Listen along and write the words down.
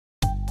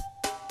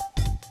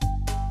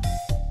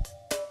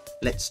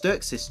Let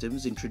Stirk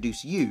Systems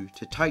introduce you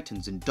to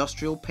Titan's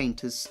Industrial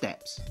Painter's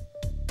Steps.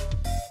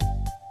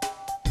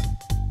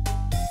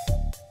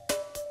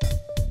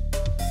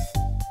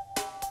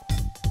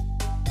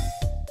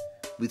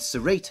 With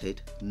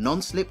serrated,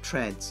 non-slip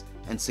treads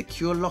and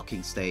secure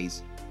locking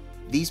stays,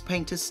 these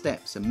painter's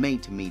steps are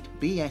made to meet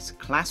BS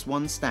Class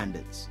 1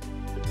 standards.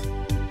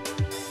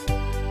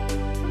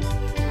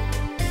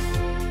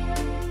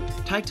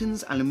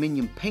 Titan's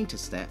aluminium painter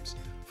steps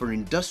for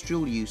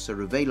industrial use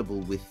are available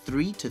with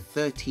 3 to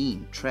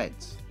 13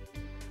 treads.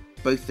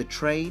 Both the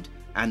trade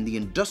and the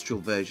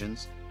industrial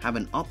versions have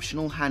an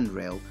optional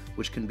handrail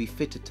which can be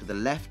fitted to the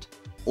left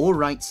or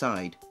right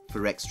side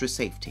for extra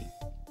safety.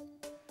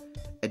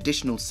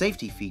 Additional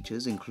safety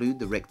features include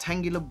the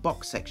rectangular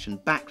box section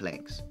back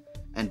legs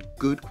and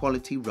good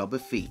quality rubber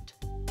feet.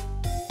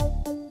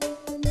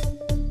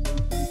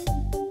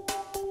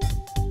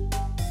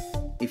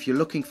 If you're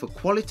looking for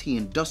quality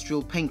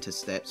industrial painter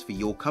steps for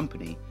your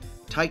company,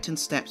 Titan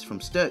steps from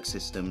Stirk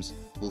Systems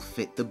will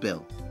fit the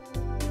bill.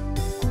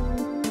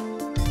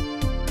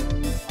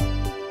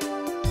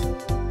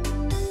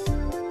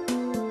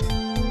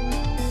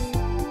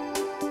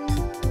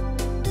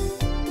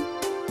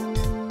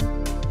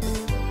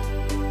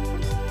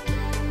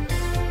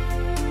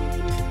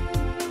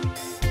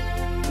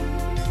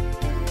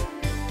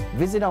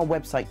 Visit our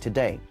website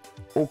today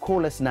or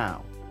call us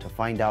now to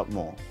find out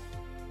more.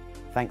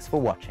 Thanks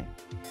for watching.